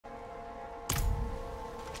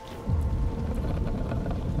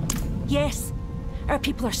Yes, our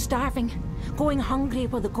people are starving, going hungry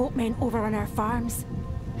while the goatmen overrun our farms.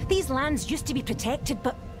 These lands used to be protected,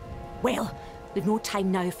 but, well, we've no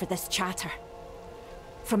time now for this chatter.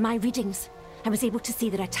 From my readings, I was able to see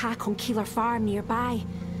their attack on Kealer Farm nearby.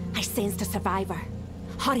 I sensed a survivor.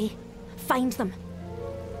 Hurry, find them.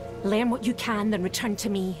 Learn what you can, then return to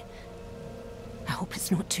me. I hope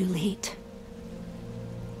it's not too late.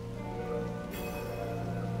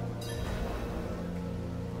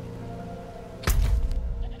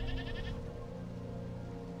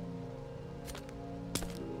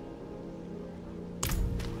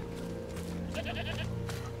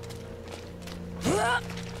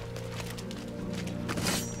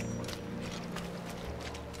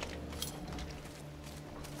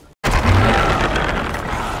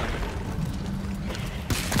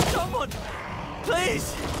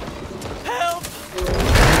 Please! Help!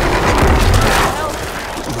 Help!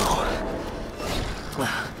 No.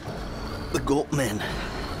 The goatmen.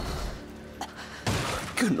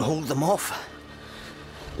 Couldn't hold them off.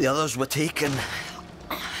 The others were taken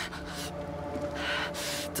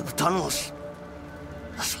to the tunnels.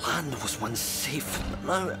 This land was once safe, but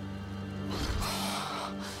now...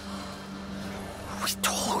 We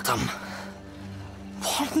told them.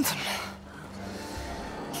 Warned them.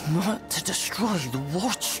 Not to destroy the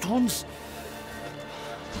ward stones.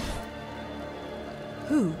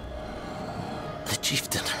 Who? The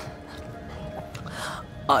chieftain.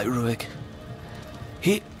 Iruig.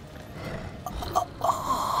 He...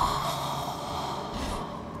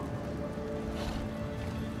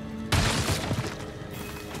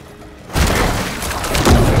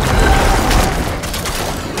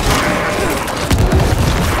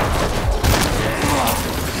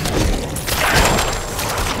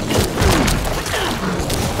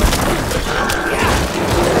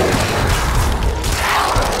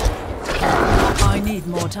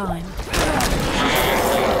 More time.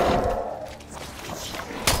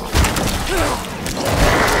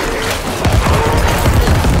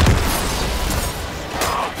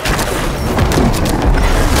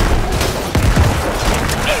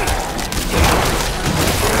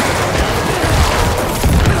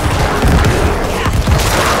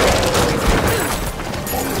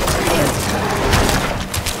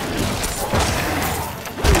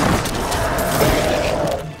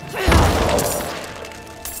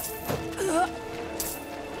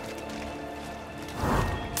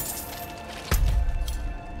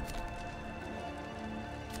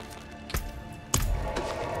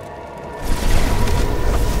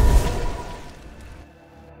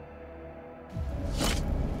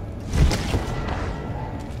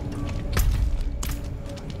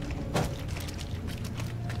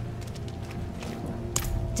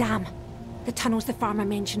 Damn. The tunnels the farmer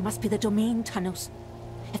mentioned must be the domain tunnels.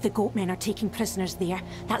 If the goatmen are taking prisoners there,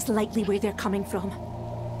 that's likely where they're coming from.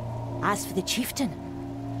 As for the chieftain,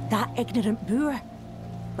 that ignorant boor,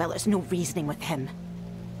 well, there's no reasoning with him.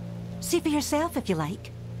 See for yourself if you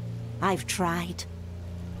like. I've tried.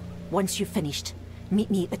 Once you've finished, meet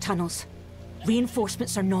me at the tunnels.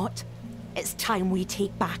 Reinforcements or not, it's time we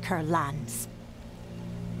take back our lands.